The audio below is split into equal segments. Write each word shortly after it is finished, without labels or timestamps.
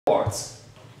ports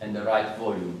and the right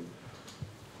volume.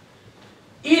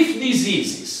 If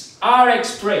diseases are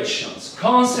expressions,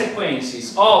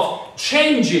 consequences of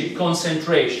changed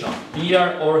concentration,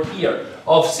 here or here,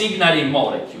 of signaling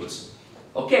molecules,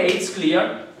 okay, it's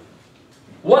clear.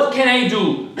 What can I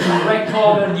do to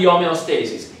recover the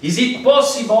homeostasis? Is it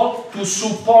possible to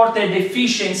support a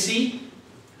deficiency?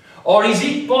 Or is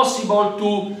it possible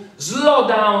to slow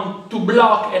down, to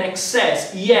block an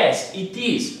excess? Yes, it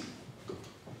is.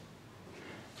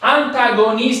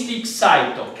 Antagonistic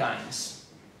cytokines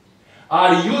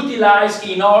are utilized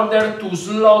in order to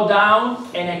slow down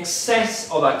an excess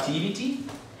of activity,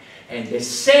 and the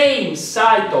same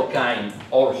cytokine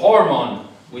or hormone,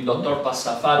 with Dr.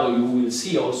 Passafaro you will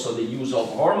see also the use of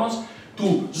hormones,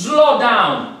 to slow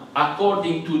down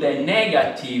according to the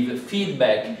negative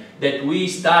feedback that we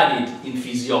studied in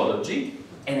physiology,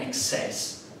 an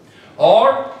excess,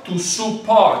 or to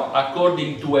support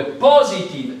according to a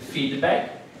positive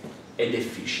feedback, a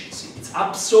deficiency. It's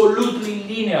absolutely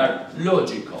linear,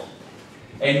 logical.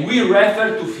 And we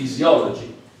refer to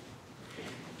physiology.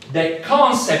 The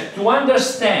concept to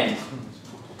understand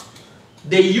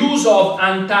the use of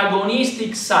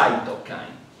antagonistic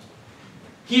cytokine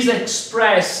is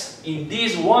expressed in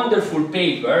this wonderful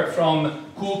paper from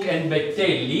Cook and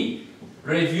Bettelli,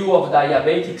 Review of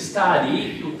Diabetic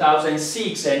Study,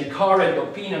 2006, and Current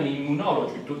Opinion in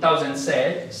Immunology,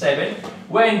 2007,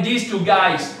 when these two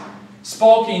guys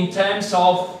spoke in terms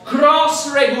of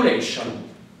cross-regulation.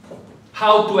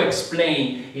 How to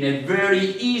explain in a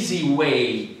very easy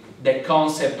way the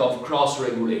concept of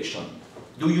cross-regulation.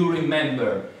 Do you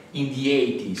remember in the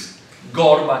 80s,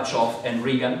 Gorbachev and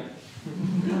Reagan?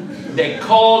 The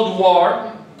Cold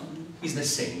War is the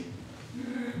same.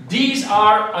 These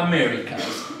are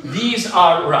Americans, these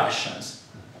are Russians.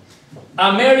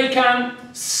 American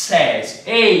says,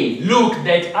 hey, look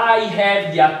that I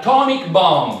have the atomic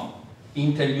bomb,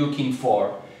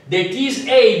 interleukin-4, that is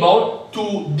able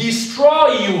to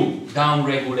destroy you,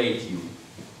 downregulate you.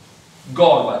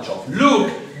 Gorbachev, look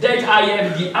that I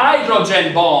have the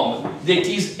hydrogen bomb that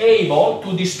is able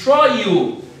to destroy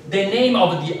you. The name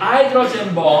of the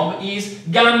hydrogen bomb is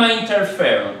gamma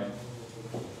interferon.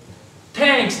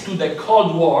 Thanks to the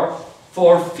Cold War,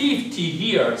 for 50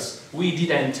 years we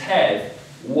didn't have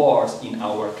wars in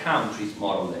our countries,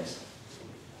 more or less.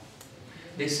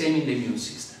 The same in the immune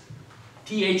system.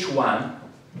 Th1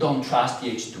 don't trust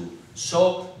Th2,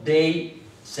 so they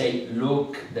say,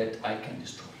 look that I can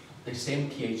destroy you. The same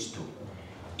Th2.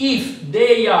 If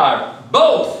they are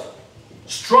both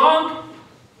strong,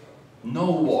 no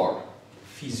war,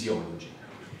 physiology.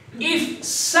 If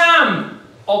some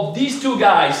of these two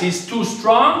guys is too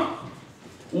strong,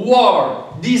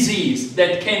 war, disease,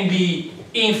 that can be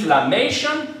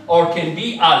inflammation or can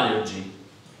be allergy.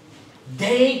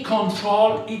 They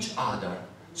control each other.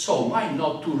 So why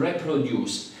not to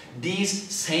reproduce this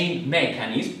same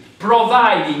mechanism,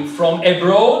 providing from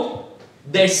abroad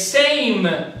the same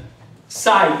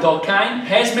cytokine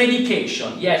has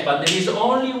medication, yes, but there is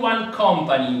only one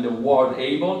company in the world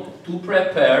able to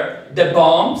prepare the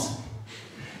bombs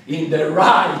in the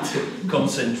right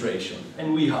concentration,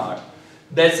 and we are.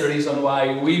 That's the reason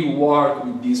why we work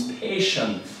with this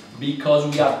patient, because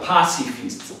we are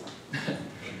pacifists.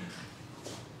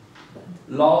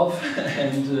 Love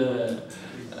and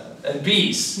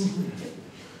peace.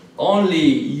 Only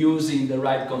using the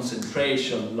right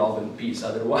concentration, love and peace,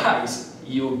 otherwise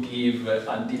you give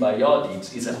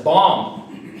antibiotics, it's a bomb.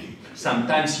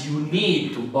 Sometimes you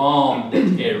need to bomb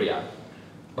that area,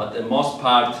 but the most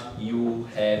part you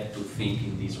have to think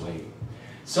in this way.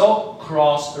 So,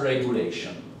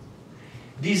 cross-regulation.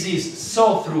 This is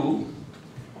so true.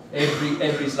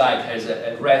 Every slide has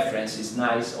a reference, it's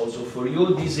nice also for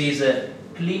you. This is a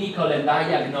Clinical and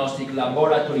Diagnostic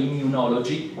Laboratory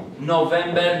Immunology,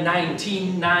 November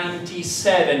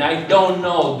 1997. I don't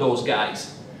know those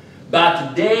guys,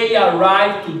 but they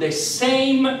arrived to the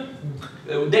same,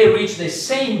 they reached the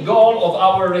same goal of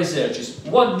our researchers.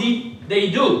 What did they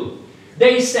do?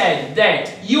 They said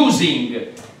that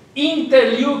using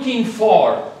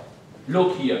interleukin-4,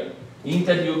 look here,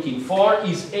 interleukin-4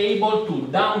 is able to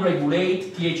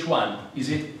downregulate Th1. Is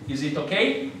it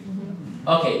okay?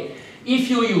 Okay.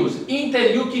 If you use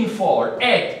interleukin-4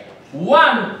 at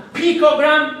 1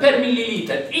 picogram per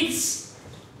milliliter, it's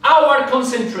our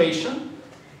concentration,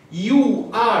 you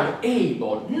are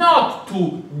able not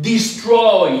to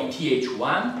destroy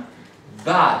Th1,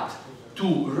 but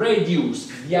to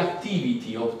reduce the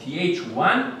activity of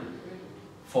Th1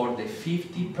 for the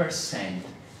 50%.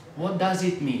 What does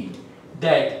it mean?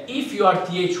 That if your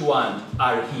Th1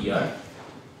 are here,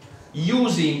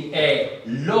 using a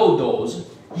low dose,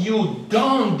 you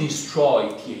don't destroy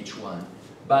Th1,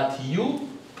 but you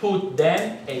put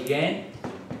them again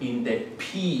in the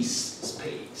peace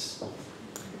space.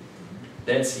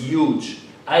 That's huge.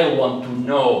 I want to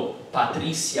know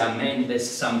Patricia Mendes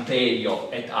Samperio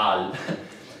et al.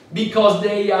 Because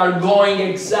they are going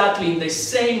exactly in the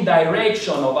same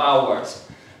direction of ours.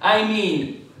 I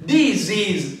mean, this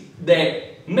is the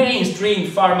mainstream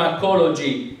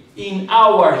pharmacology in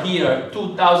our year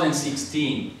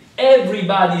 2016.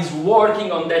 Everybody is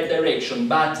working on that direction,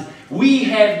 but we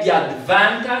have the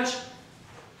advantage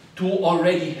to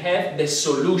already have the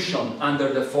solution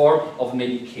under the form of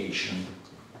medication.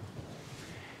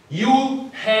 You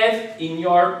have in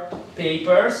your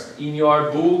papers, in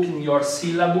your book, in your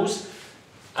syllabus,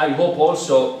 I hope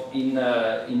also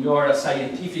in your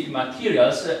scientific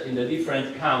materials in the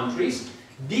different countries,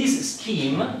 this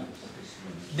scheme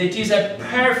that is a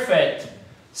perfect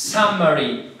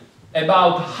summary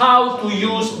about how to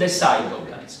use the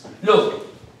cytokines. Look,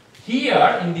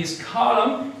 here in this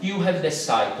column you have the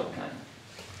cytokine.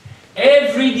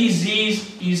 Every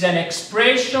disease is an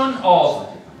expression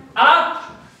of up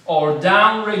or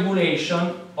down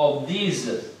regulation of these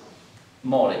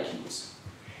molecules.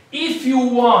 If you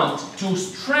want to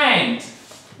strengthen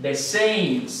the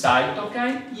same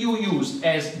cytokine, you use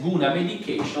as Guna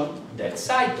medication that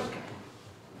cytokine.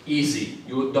 Easy,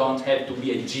 you don't have to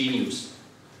be a genius.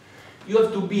 You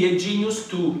have to be a genius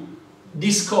to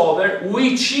discover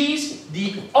which is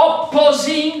the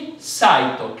opposing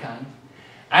cytokine.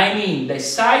 I mean the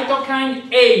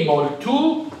cytokine able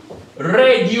to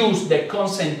reduce the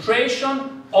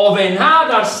concentration of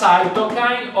another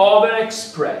cytokine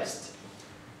overexpressed.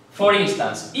 For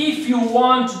instance, if you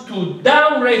want to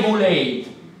downregulate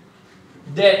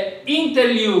the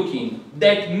interleukin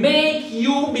that make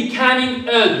you becoming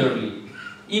elderly,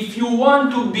 if you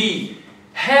want to be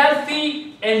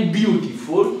healthy and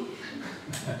beautiful,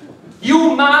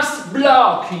 you must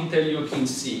block interleukin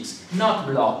 6, not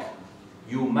block.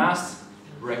 You must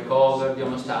recover the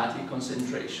homeostatic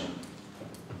concentration.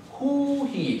 Who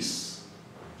is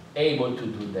able to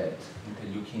do that?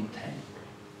 Interleukin 10.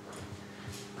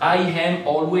 I am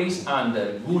always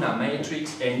under Guna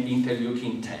matrix and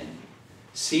interleukin 10,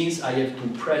 since I have to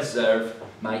preserve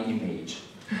my image.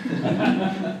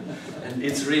 And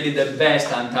it's really the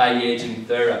best anti-aging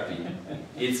therapy.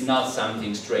 It's not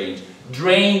something strange.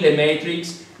 Drain the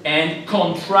matrix and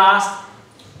contrast,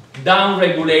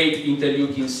 downregulate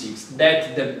interleukin 6.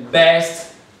 That's the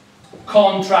best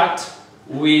contract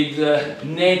with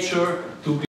nature to be